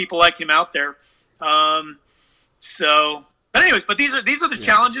not a lot of people like him out there. But anyways, these are the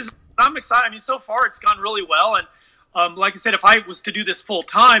challenges. I'm excited. I mean, so far it's gone really well. And, like I said, if I was to do this full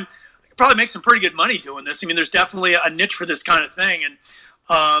time, I could probably make some pretty good money doing this. I mean, there's definitely a niche for this kind of thing. And,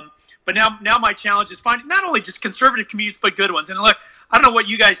 but now my challenge is finding not only just conservative comedians, but good ones. And look, I don't know what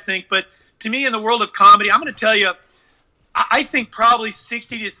you guys think, but to me, in the world of comedy, I'm going to tell you, I think probably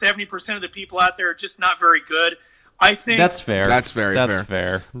 60 to 70% of the people out there are just not very good. I think that's fair. That's very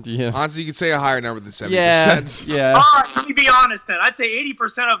fair. Yeah. Honestly, you could say a higher number than 70%. Yeah. All right, let me be honest then. I'd say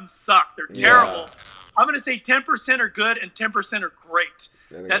 80% of them suck. They're terrible. Yeah. I'm going to say 10% are good and 10% are great.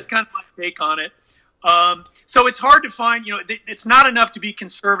 That's kind of my take on it. So it's hard to find, it's not enough to be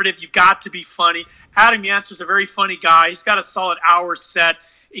conservative. You've got to be funny. Adam Yancer's a very funny guy. He's got a solid hour set.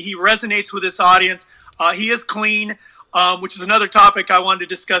 He resonates with this audience. He is clean, which is another topic I wanted to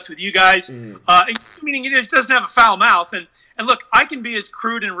discuss with you guys. Meaning he just doesn't have a foul mouth. And look, I can be as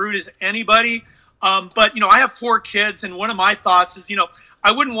crude and rude as anybody. But, I have 4 kids, and one of my thoughts is,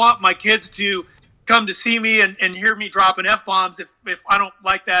 I wouldn't want my kids to come to see me and hear me dropping F-bombs if I don't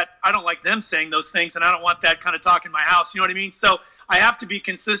like that. I don't like them saying those things, and I don't want that kind of talk in my house. You know what I mean? So I have to be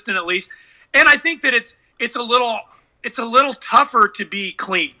consistent at least. And I think that it's a little tougher to be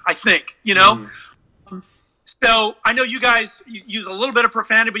clean, I think, So I know you guys use a little bit of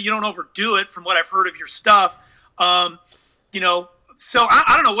profanity, but you don't overdo it from what I've heard of your stuff. So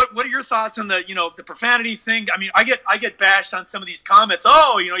I don't know. What are your thoughts on the profanity thing? I mean, I get bashed on some of these comments.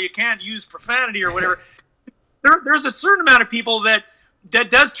 Oh, you can't use profanity or whatever. There's a certain amount of people that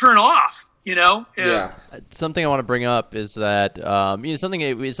does turn off. Yeah. Something I want to bring up is that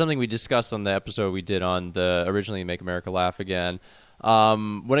something we discussed on the episode we did on the originally Make America Laugh Again.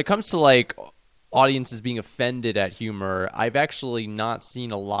 When it comes to like audiences being offended at humor, I've actually not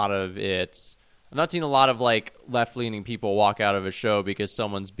seen a lot of it. I've not seen a lot of like left-leaning people walk out of a show because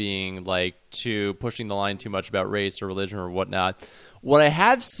someone's being like pushing the line too much about race or religion or whatnot. What I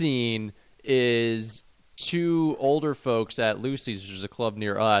have seen is 2 older folks at Lucy's, which is a club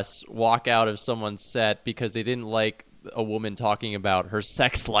near us, walk out of someone's set because they didn't like a woman talking about her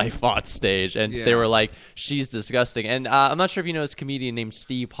sex life on stage, and they were like, she's disgusting. And I'm not sure if you know this comedian named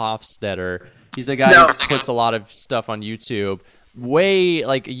Steve Hofstetter. He's a guy who puts a lot of stuff on YouTube. Way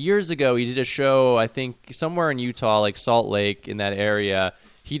like years ago, he did a show, I think somewhere in Utah, like Salt Lake in that area.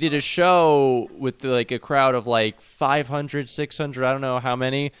 He did a show with like a crowd of like 500, 600, I don't know how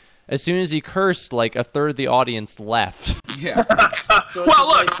many. as soon as he cursed, like a third of the audience left. Yeah. So it's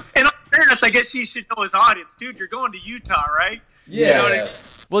Well, just look, in all fairness, I guess he should know his audience. Dude, you're going to Utah, right? Yeah. You know what I mean?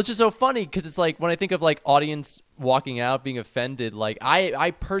 Well, it's just so funny because it's like when I think of like audience walking out being offended, like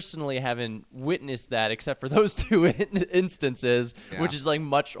I personally haven't witnessed that except for those two instances, Yeah. which is like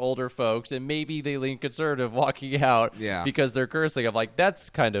much older folks and maybe they lean conservative walking out Yeah. because they're cursing. I'm like, that's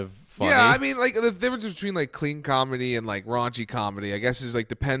kind of funny. Yeah, I mean, like the difference between like clean comedy and like raunchy comedy, I guess, is like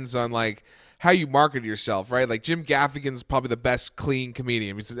depends on like how you market yourself, right? Like Jim Gaffigan's probably the best clean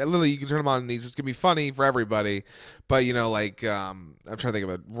comedian. He says, literally, you can turn him on and he's gonna be funny for everybody. But you know, like I'm trying to think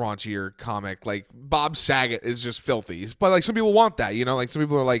of a raunchier comic. Like Bob Saget is just filthy, but like some people want that, you know. Like some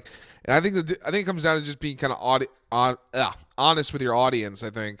people are like, and I think it comes down to just being kind of honest with your audience.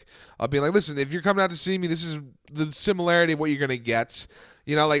 I think being like, listen, if you're coming out to see me, this is the similarity of what you're gonna get.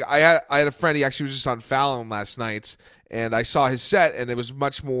 You know, like I had a friend. He actually was just on Fallon last night, and I saw his set, and it was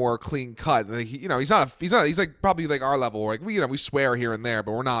much more clean cut. Like, he's not. He's like probably like our level. Like we swear here and there,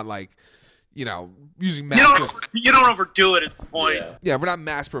 but we're not like, using mass. You don't overdo it. At the point. Yeah, we're not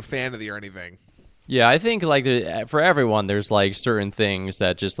mass profanity or anything. Yeah, I think like for everyone, there's like certain things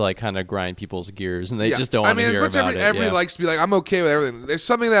that just like kind of grind people's gears, and they just don't want to hear about it. Everybody likes to be like, I'm okay with everything. There's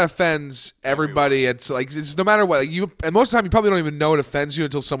something that offends everybody. It's like it's no matter what. Like and most of the time, you probably don't even know it offends you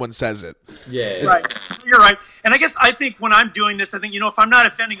until someone says it. Yeah. Right. You're right. And I think when I'm doing this, I think, if I'm not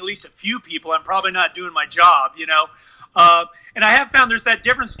offending at least a few people, I'm probably not doing my job, and I have found there's that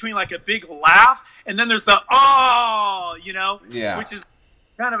difference between like a big laugh and then there's the, Yeah. which is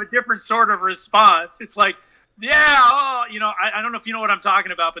kind of a different sort of response. It's like, I don't know if you know what I'm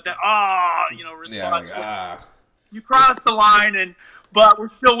talking about, but that, response. Yeah, You cross the line but we're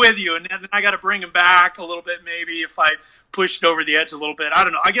still with you, and then I got to bring him back a little bit, maybe if I pushed over the edge a little bit. I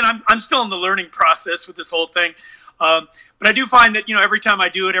don't know. Again, I'm still in the learning process with this whole thing, but I do find that every time I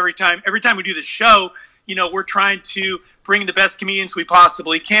do it, every time we do the show, we're trying to bring the best comedians we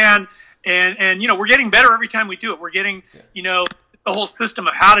possibly can, and we're getting better every time we do it. We're getting the whole system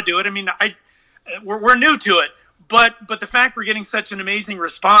of how to do it. I mean, we're new to it. But the fact we're getting such an amazing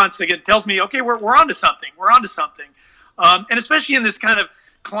response, again, tells me, okay, we're onto something. We're onto something. And especially in this kind of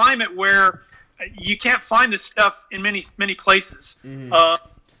climate where you can't find this stuff in many places,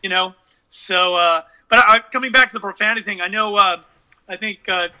 So, but coming back to the profanity thing, I know. I think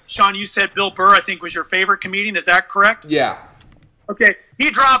Sean, you said Bill Burr, I think, was your favorite comedian. Is that correct? Yeah. Okay, he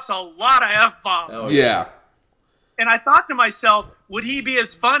drops a lot of F-bombs. Oh, Yeah. And I thought to myself, would he be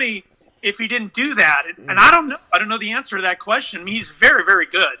as funny if he didn't do that? And I don't know. I don't know the answer to that question. I mean, he's very, very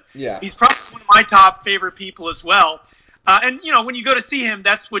good. Yeah. He's probably one of my top favorite people as well. And, when you go to see him,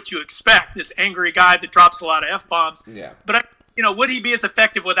 that's what you expect, this angry guy that drops a lot of F-bombs. Yeah. But, would he be as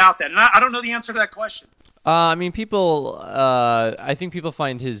effective without that? And I don't know the answer to that question. I mean, I think people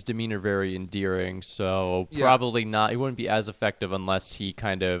find his demeanor very endearing, so probably not. He wouldn't be as effective unless he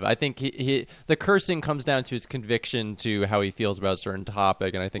kind of. I think the cursing comes down to his conviction to how he feels about a certain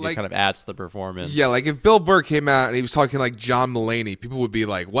topic, and I think it kind of adds to the performance. Yeah, like if Bill Burr came out and he was talking like John Mulaney, people would be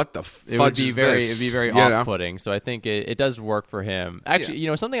like, "What the fudge It would be is very, this?" it'd be very off-putting. So I think it does work for him.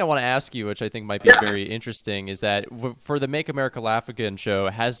 Actually, something I want to ask you, which I think might be very interesting, is that for the Make America Laugh Again show,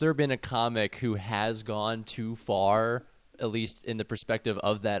 has there been a comic who has gone too far, at least in the perspective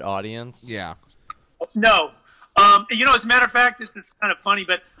of that audience? Yeah. No. As a matter of fact, this is kind of funny,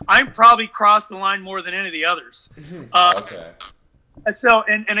 but I'm probably crossed the line more than any of the others. Okay. So,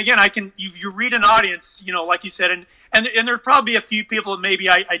 and again, you read an audience, like you said, and there's probably a few people that maybe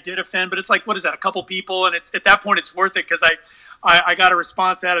I did offend, but it's like, what is that, a couple people? And it's at that point, it's worth it because I got a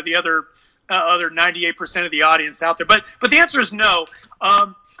response out of the other 98% of the audience out there. But the answer is no.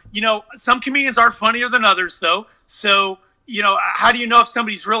 Some comedians are funnier than others, though. So, how do you know if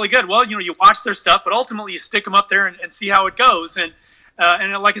somebody's really good? Well, you watch their stuff, but ultimately you stick them up there and see how it goes. And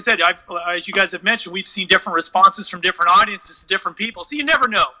like I said, as you guys have mentioned, we've seen different responses from different audiences to different people. So you never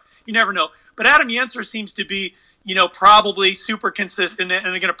know. But Adam Yenser seems to be, probably super consistent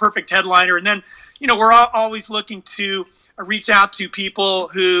and again, a perfect headliner. And then, we're always looking to reach out to people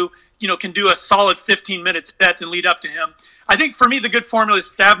who, can do a solid 15-minute set and lead up to him. I think for me, the good formula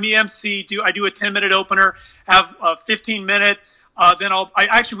is to have me MC. I do a 10-minute opener, have a 15-minute. Then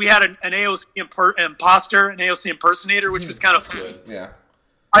we had an AOC imposter, an AOC impersonator, which was kind of fun. Yeah.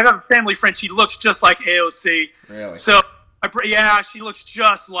 I have a family friend. She looks just like AOC. Really? So, she looks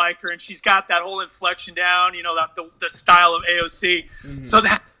just like her, and she's got that whole inflection down. The style of AOC. Mm-hmm. So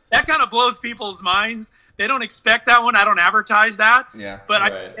that kind of blows people's minds. They don't expect that one. I don't advertise that. Yeah. But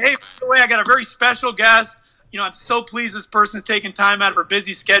right. hey, by the way, I got a very special guest. I'm so pleased this person's taking time out of her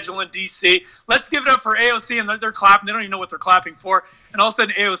busy schedule in DC. Let's give it up for AOC, and they're clapping. They don't even know what they're clapping for. And all of a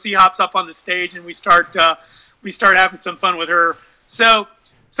sudden, AOC hops up on the stage, and we start having some fun with her. So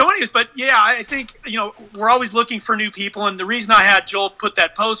anyways, but yeah, I think, we're always looking for new people. And the reason I had Joel put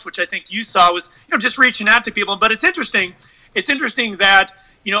that post, which I think you saw, was, just reaching out to people. But it's interesting that,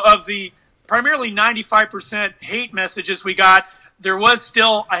 of the primarily 95% hate messages we got, there was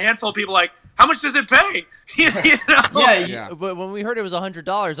still a handful of people like, how much does it pay? Yeah, but when we heard it was $100,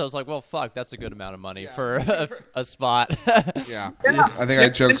 I was like, well, fuck, that's a good amount of money for a spot. Yeah. I think I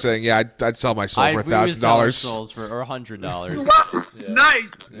joked saying, I'd sell my soul for $1,000. Or $100.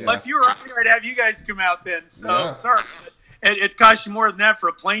 Nice. Yeah. Well, if you were out here, I'd have you guys come out then. So sorry, it cost you more than that for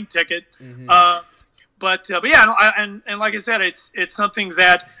a plane ticket. Mm-hmm. But yeah, and like I said, it's something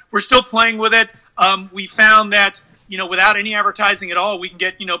that we're still playing with it. We found that, without any advertising at all, we can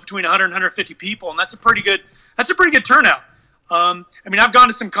get, between 100 and 150 people. And that's a pretty good turnout. I've gone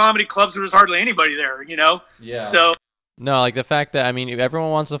to some comedy clubs where there's hardly anybody there, Yeah. So. No, like the fact that,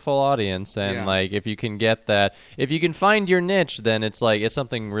 everyone wants a full audience. And like, if you can get that, if you can find your niche, then it's like, it's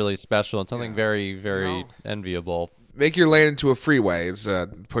something really special and something very, very enviable. Make your lane into a freeway, as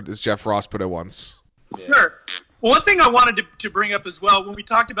Jeff Ross put it once. Yeah. Sure. Well, one thing I wanted to bring up as well, when we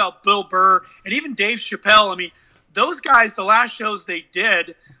talked about Bill Burr and even Dave Chappelle, those guys, the last shows they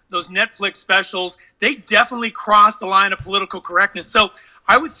did, those Netflix specials, they definitely crossed the line of political correctness. So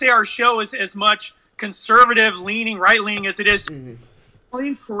I would say our show is as much conservative leaning, right leaning as it is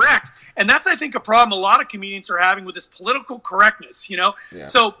correct. And that's, I think, a problem a lot of comedians are having with this political correctness, Yeah.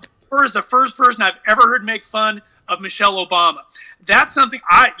 So Burr is the first person I've ever heard make fun of Michelle Obama. That's something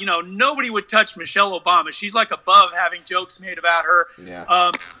nobody would touch Michelle Obama. She's like above having jokes made about her.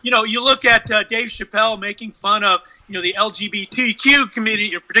 Yeah. You look at Dave Chappelle making fun of, the LGBTQ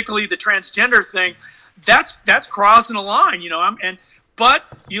community, particularly the transgender thing. That's crossing a line, but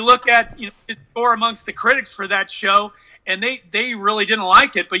you look at, his score amongst the critics for that show, and they really didn't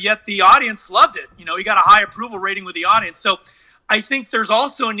like it, but yet the audience loved it. He got a high approval rating with the audience. So I think there's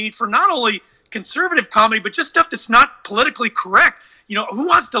also a need for not only conservative comedy, but just stuff that's not politically correct. Who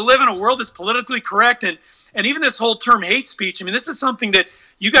wants to live in a world that's politically correct? And even this whole term hate speech, this is something that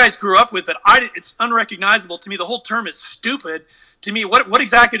you guys grew up with, but it's unrecognizable to me. The whole term is stupid to me. What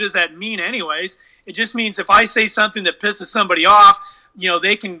exactly does that mean anyways? It just means if I say something that pisses somebody off,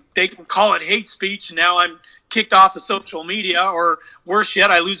 they can call it hate speech, and now I'm kicked off of social media, or worse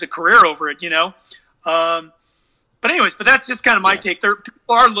yet, I lose a career over it, But anyways, that's just kind of my take. People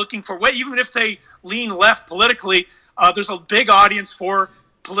are looking for even if they lean left politically, there's a big audience for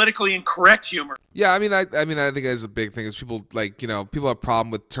politically incorrect humor. Yeah, I think that's a big thing is people people have a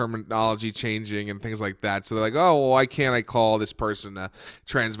problem with terminology changing and things like that. So they're like, oh, well, why can't I call this person a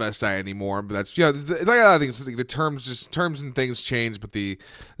transvestite anymore? But that's it's like a lot of things. The terms and things change. But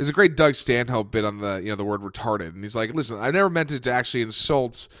there's a great Doug Stanhope bit on the word retarded, and he's like, listen, I never meant it to actually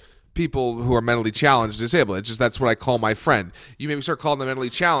insult people who are mentally challenged, disabled. It's just that's what I call my friend. You made me start calling them mentally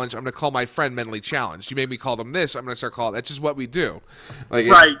challenged. I'm going to call my friend mentally challenged. You made me call them this. I'm going to start calling. That's just what we do.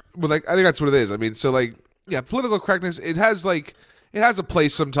 Right. But I think that's what it is. Political correctness. It has a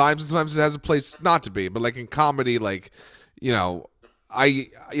place sometimes. And sometimes it has a place not to be. But in comedy, for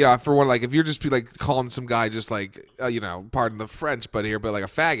one, if you're just calling some guy just pardon the French, but a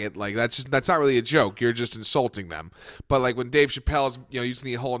faggot, that's not really a joke. You're just insulting them. But when Dave Chappelle's using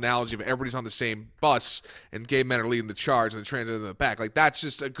the whole analogy of everybody's on the same bus and gay men are leading the charge and the trans are in the back, that's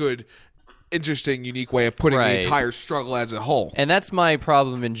just a good, interesting, unique way of putting the entire struggle as a whole. And that's my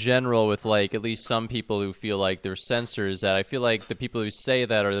problem in general with at least some people who feel like they're censors, that I feel like the people who say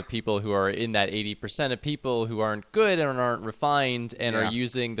that are the people who are in that 80% of people who aren't good and aren't refined and are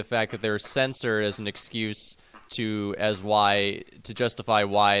using the fact that they're censored as an excuse to justify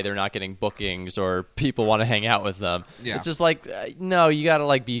why they're not getting bookings or people want to hang out with them. Yeah. It's just no, you got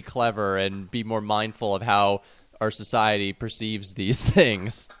to be clever and be more mindful of how our society perceives these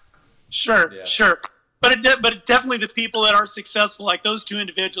things. Sure. But definitely the people that are successful, like those two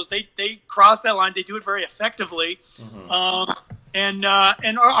individuals, they cross that line. They do it very effectively. Mm-hmm. And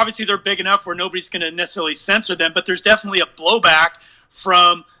obviously they're big enough where nobody's going to necessarily censor them, but there's definitely a blowback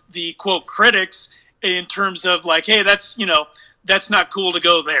from the quote critics in terms of hey, that's not cool to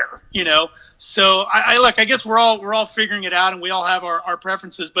go there, So I guess we're all figuring it out and we all have our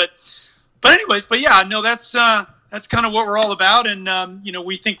preferences, but anyways, that's kind of what we're all about, and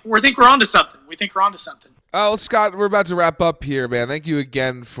we think we're onto something. Oh, Scott, we're about to wrap up here, man. Thank you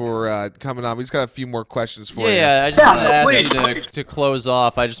again for coming on. We just got a few more questions for you. Yeah, I just want to ask you to close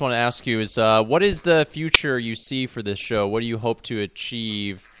off. I just want to ask you what is the future you see for this show? What do you hope to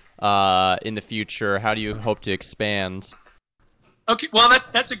achieve in the future? How do you hope to expand? Okay, well,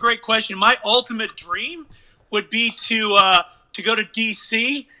 that's a great question. My ultimate dream would be to go to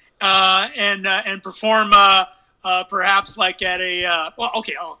DC and perform perhaps like at a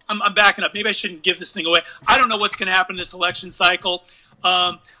I'm backing up. Maybe I shouldn't give this thing away. I don't know what's going to happen in this election cycle.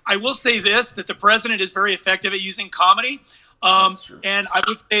 I will say this, that the president is very effective at using comedy. And I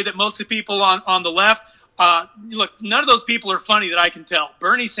would say that most of the people on the left, look, none of those people are funny that I can tell.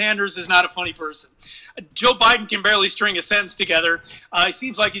 Bernie Sanders is not a funny person. Joe Biden can barely string a sentence together. It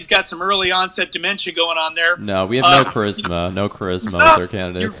seems like he's got some early onset dementia going on there. No, we have no charisma. No charisma with our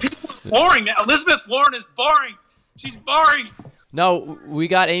candidates. Your people are boring. Elizabeth Warren is boring. She's boring. No, we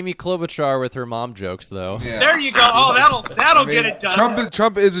got Amy Klobuchar with her mom jokes, though. Yeah. There you go. Oh, that'll get it done.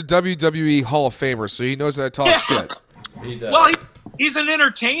 Trump is a WWE Hall of Famer, so he knows how to talk shit. He does. Well, he's an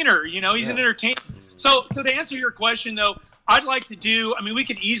entertainer. He's an entertainer. So to answer your question, though, I'd like to do. I mean, we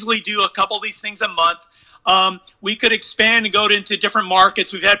could easily do a couple of these things a month. We could expand and go into different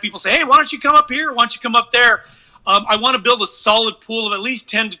markets. We've had people say, "Hey, why don't you come up here? Why don't you come up there?" I want to build a solid pool of at least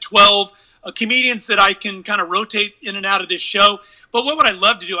 10 to 12 comedians that I can kind of rotate in and out of this show. But what would I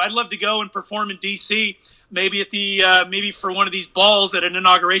love to do? I'd love to go and perform in D.C. Maybe at the maybe for one of these balls at an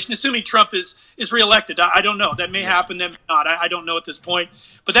inauguration, assuming Trump is reelected. I don't know. That may happen. That may not. I don't know at this point.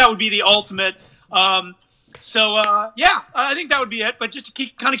 But that would be the ultimate. I think that would be it. But just to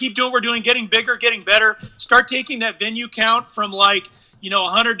keep doing what we're doing, getting bigger, getting better. Start taking that venue count from 100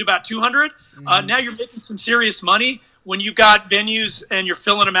 to about 200. Now you're making some serious money when you've got venues and you're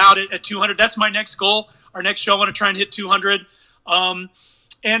filling them out at 200. That's my next goal. Our next show, I want to try and hit 200. And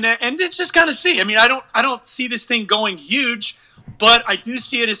it's just kind of see. I mean, I don't see this thing going huge, but I do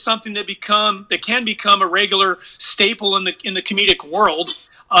see it as something that can become a regular staple in the comedic world.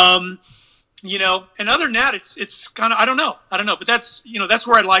 And other than that, it's kind of, I don't know, but that's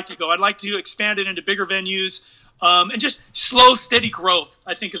where I'd like to go. I'd like to expand it into bigger venues, and just slow, steady growth,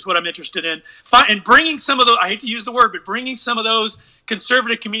 I think is what I'm interested in. And bringing some of those, I hate to use the word, but bringing some of those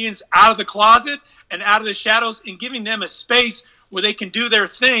conservative comedians out of the closet and out of the shadows and giving them a space where they can do their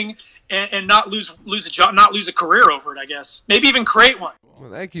thing and not lose a job, not lose a career over it, I guess. Maybe even create one. Well,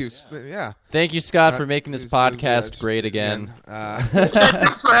 thank you. Yeah. Thank you, Scott, for making this podcast great again.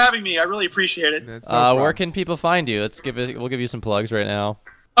 Thanks for having me. I really appreciate it. Where can people find you? We'll give you some plugs right now.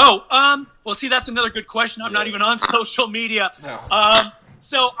 Oh, well, see, that's another good question. I'm not even on social media. No.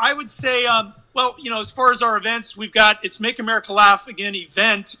 So I would say, as far as our events, it's Make America Laugh Again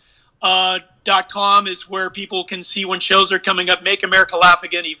event. .com is where people can see when shows are coming up. Make America Laugh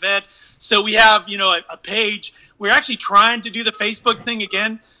Again event. So we have, a page. We're actually trying to do the Facebook thing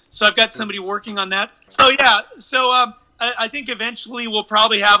again. So I've got somebody working on that. So yeah. So I think eventually we'll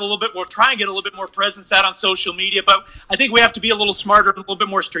probably have a little bit more. Try and get a little bit more presence out on social media. But I think we have to be a little smarter and a little bit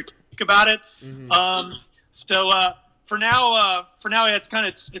more strategic about it. Mm-hmm. For now,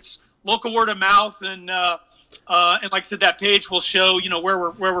 it's local word of mouth and like I said, that page will show, where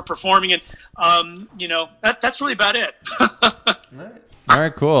we're performing, and that's really about it. All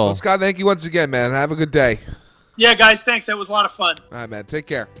right, cool. Well, Scott, thank you once again, man. Have a good day. Yeah, guys, thanks. That was a lot of fun. All right, man. Take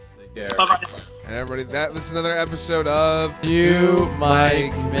care. Bye-bye. And everybody, this is another episode of Do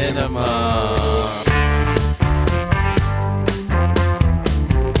Mike Minimum.